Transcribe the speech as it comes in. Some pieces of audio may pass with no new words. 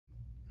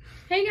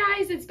Hey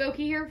guys, it's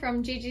Boki here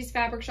from Gigi's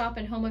Fabric Shop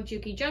and home of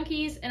Juki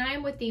Junkies, and I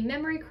am with the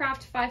Memory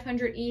Craft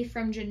 500E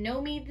from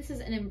Janome. This is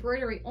an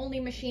embroidery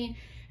only machine,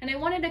 and I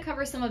wanted to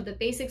cover some of the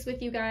basics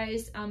with you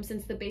guys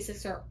since the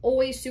basics are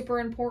always super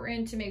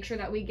important to make sure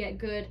that we get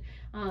good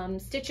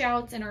stitch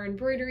outs in our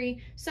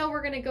embroidery. So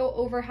we're going to go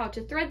over how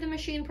to thread the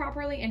machine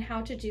properly and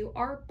how to do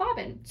our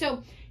bobbin.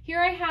 So here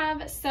I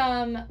have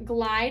some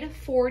Glide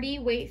 40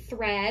 weight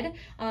thread.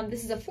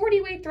 This is a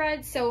 40 weight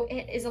thread, so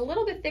it is a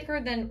little bit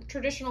thicker than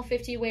traditional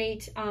 50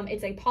 weight.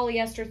 It's a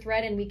polyester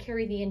thread, and we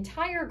carry the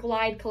entire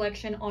Glide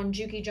collection on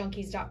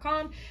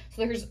jukijunkies.com.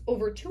 So there's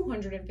over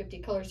 250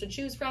 colors to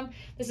choose from.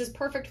 This is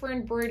perfect for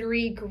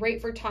embroidery, great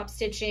for top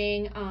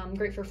stitching,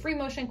 great for free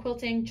motion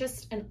quilting,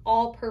 just an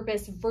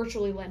all-purpose,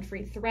 virtually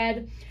lint-free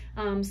thread.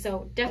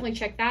 So definitely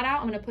check that out.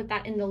 I'm going to put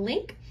that in the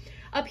link.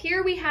 Up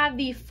here we have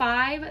the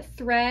 5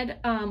 thread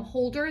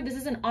holder. This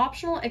is an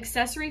optional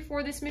accessory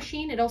for this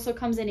machine. It also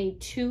comes in a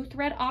 2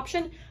 thread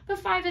option, but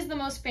 5 is the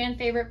most fan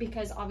favorite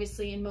because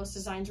obviously in most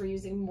designs we're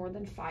using more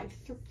than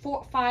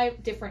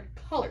 5 different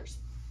colors.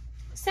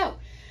 So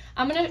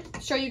I'm going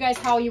to show you guys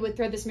how you would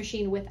thread this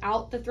machine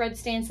without the thread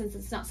stand, since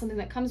it's not something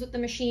that comes with the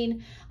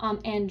machine,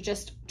 and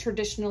just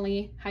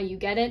traditionally how you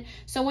get it.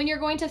 So when you're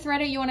going to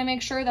thread it, you want to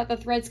make sure that the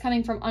thread's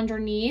coming from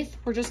underneath.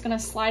 We're just going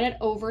to slide it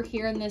over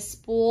here in this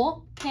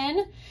spool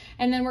pin,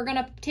 and then we're going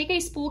to take a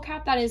spool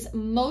cap that is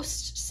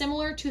most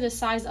similar to the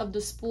size of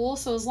the spool.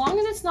 So as long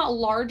as it's not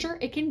larger,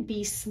 it can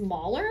be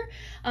smaller,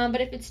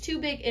 but if it's too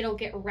big, it'll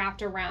get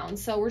wrapped around.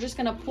 So we're just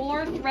going to pull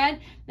our thread,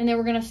 and then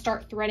we're going to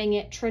start threading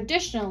it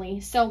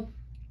traditionally. So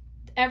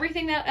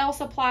everything that else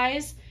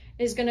applies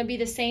is going to be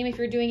the same if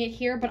you're doing it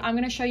here, but I'm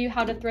going to show you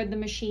how to thread the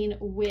machine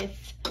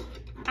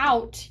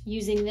without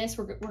using this.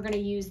 We're going to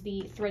use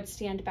the thread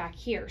stand back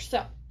here.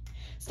 So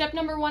step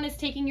number 1 is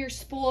taking your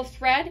spool of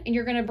thread, and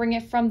you're going to bring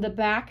it from the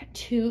back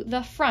to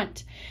the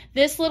front.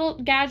 This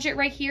little gadget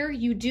right here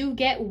you do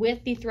get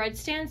with the thread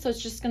stand, so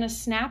it's just going to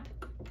snap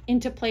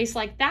into place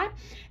like that.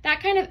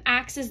 That kind of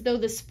acts as though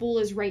the spool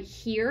is right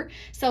here.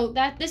 So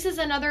this is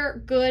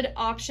another good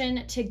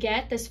option to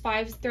get, this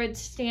 5 thread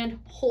stand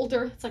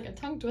holder. It's like a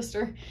tongue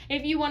twister.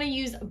 If you want to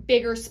use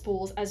bigger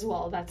spools as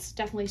well, that's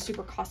definitely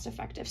super cost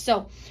effective.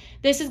 So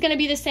this is going to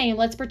be the same.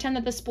 Let's pretend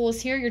that the spool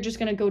is here. You're just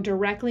going to go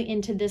directly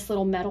into this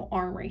little metal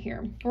arm right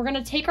here. We're going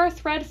to take our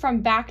thread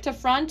from back to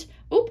front.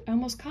 Oop, I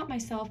almost caught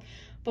myself.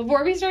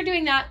 Before we start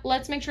doing that,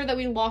 let's make sure that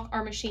we lock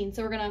our machine.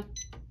 So we're going to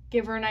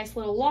give her a nice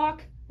little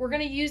lock. We're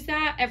going to use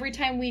that every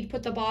time we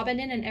put the bobbin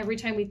in and every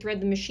time we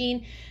thread the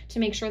machine to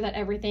make sure that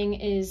everything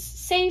is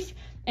safe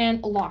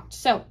and locked.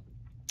 So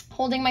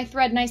holding my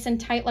thread nice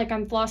and tight like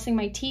I'm flossing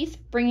my teeth,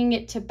 bringing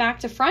it back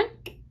to front.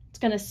 It's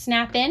going to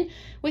snap in.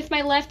 With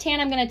my left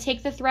hand, I'm going to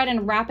take the thread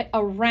and wrap it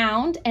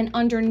around and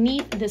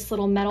underneath this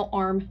little metal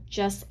arm,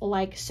 just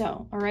like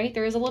so. All right,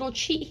 there is a little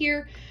cheat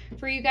here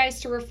for you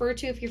guys to refer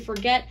to if you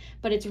forget,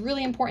 but it's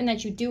really important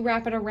that you do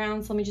wrap it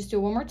around. So let me just do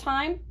it one more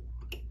time.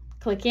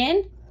 Click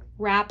in,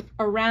 wrap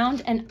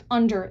around and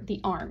under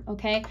the arm,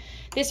 okay?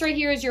 This right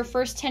here is your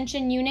first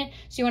tension unit,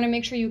 so you want to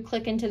make sure you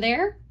click into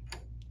there,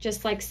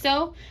 just like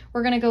so.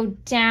 We're going to go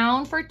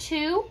down for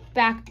 2,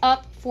 back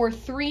up for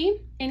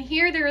 3, and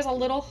here there is a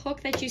little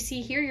hook that you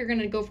see here. You're going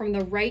to go from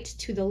the right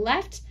to the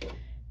left.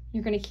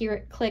 You're going to hear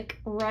it click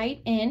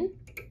right in,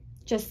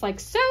 just like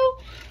so.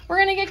 We're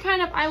going to get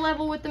kind of eye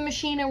level with the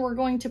machine, and we're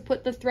going to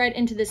put the thread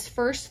into this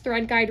first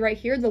thread guide right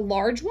here, the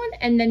large one,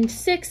 and then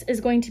 6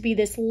 is going to be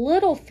this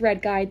little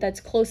thread guide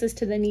that's closest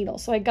to the needle.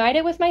 So I guide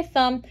it with my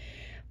thumb,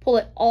 pull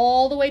it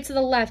all the way to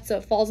the left so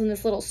it falls in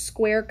this little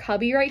square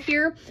cubby right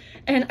here.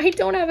 And I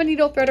don't have a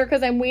needle threader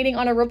because I'm waiting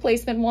on a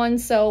replacement one,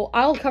 so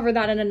I'll cover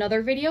that in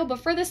another video.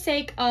 But for the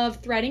sake of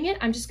threading it,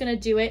 I'm just going to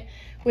do it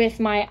with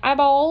my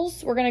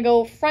eyeballs. We're going to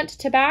go front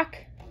to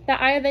back, the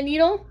eye of the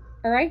needle.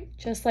 All right,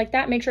 just like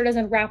that. Make sure it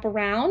doesn't wrap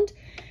around.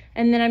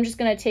 And then I'm just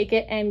going to take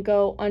it and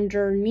go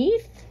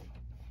underneath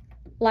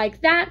like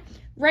that.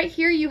 Right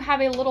here, you have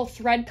a little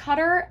thread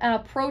cutter.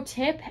 Pro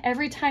tip,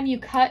 every time you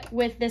cut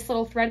with this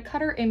little thread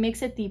cutter, it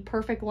makes it the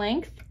perfect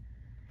length,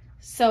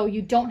 so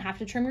you don't have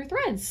to trim your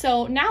threads.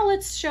 So now I'm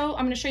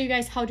going to show you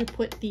guys how to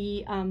put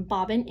the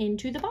bobbin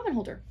into the bobbin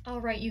holder. All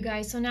right, you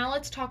guys, so now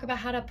let's talk about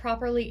how to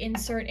properly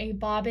insert a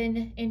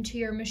bobbin into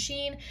your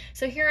machine.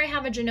 So here I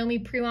have a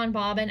Janome pre-wound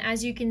bobbin.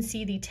 As you can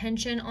see, the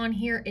tension on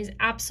here is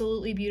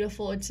absolutely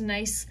beautiful. It's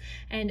nice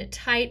and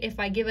tight. If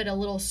I give it a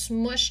little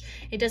smush,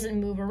 it doesn't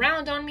move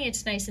around on me.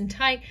 It's nice and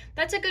tight.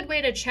 That's a good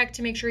way to check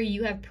to make sure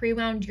you have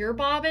pre-wound your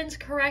bobbins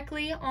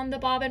correctly on the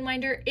bobbin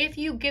winder. If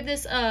you give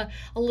this a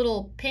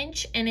little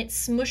pinch and it's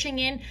smushing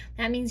in,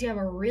 that means you have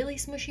a really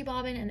smushy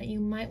bobbin and that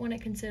you might want to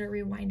consider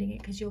rewinding it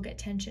because you'll get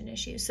tension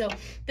issues. So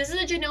this is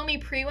a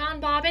Janome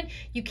pre-wound bobbin.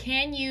 You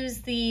can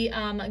use the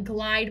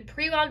Glide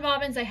pre-wound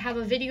bobbins. I have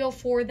a video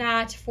for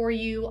that for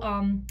you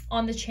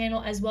on the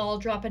channel as well. I'll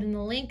drop it in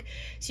the link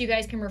so you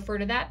guys can refer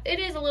to that. It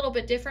is a little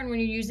bit different when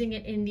you're using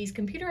it in these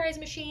computerized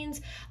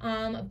machines,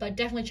 but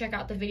definitely check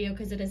out the video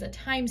because it is a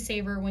time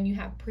saver when you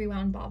have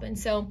pre-wound bobbin.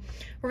 So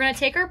we're going to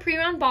take our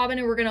pre-wound bobbin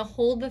and we're going to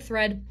hold the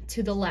thread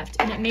to the left,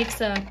 and it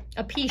makes a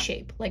a P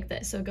shape like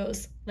this. So it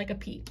goes like a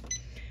P.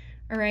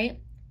 All right.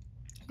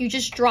 You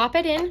just drop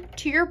it in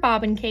to your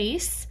bobbin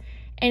case,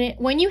 and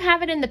when you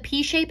have it in the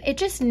P shape, it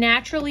just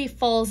naturally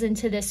falls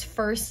into this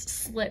first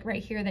slit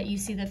right here that you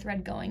see the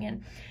thread going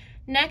in.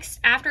 Next,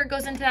 after it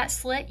goes into that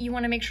slit, you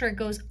want to make sure it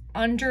goes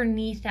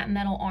underneath that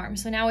metal arm.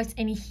 So now it's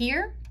in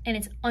here and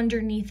it's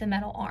underneath the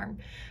metal arm.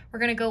 We're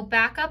going to go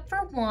back up for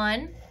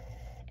 1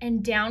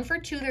 and down for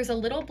 2. There's a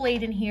little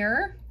blade in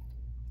here.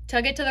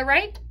 Tug it to the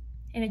right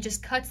and it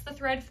just cuts the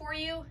thread for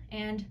you,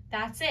 and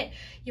that's it.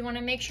 You want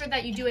to make sure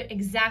that you do it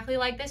exactly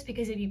like this,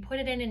 because if you put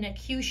it in a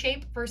Q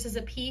shape versus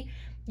a P,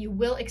 you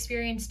will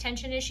experience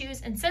tension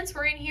issues. And since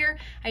we're in here,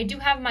 I do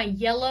have my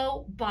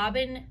yellow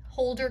bobbin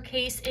holder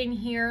case in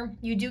here.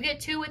 You do get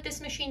 2 with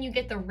this machine. You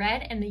get the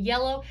red and the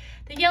yellow.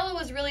 The yellow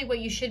is really what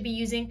you should be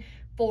using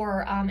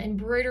for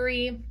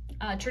embroidery,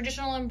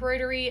 traditional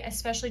embroidery,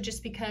 especially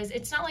just because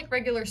it's not like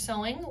regular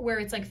sewing where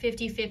it's like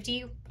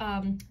 50-50,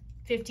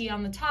 50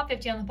 on the top,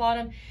 50 on the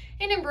bottom.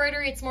 In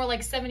embroidery, it's more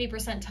like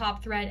 70%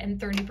 top thread and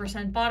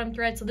 30% bottom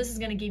thread. So this is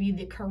gonna give you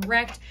the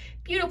correct,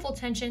 beautiful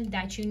tension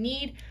that you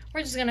need.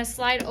 We're just gonna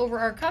slide over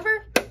our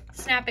cover,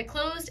 snap it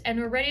closed, and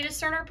we're ready to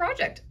start our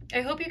project.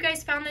 I hope you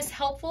guys found this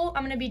helpful.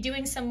 I'm gonna be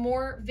doing some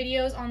more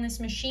videos on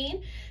this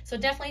machine, so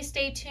definitely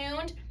stay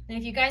tuned. And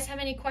if you guys have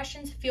any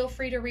questions, feel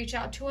free to reach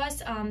out to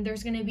us.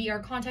 There's gonna be our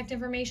contact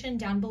information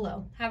down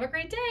below. Have a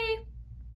great day.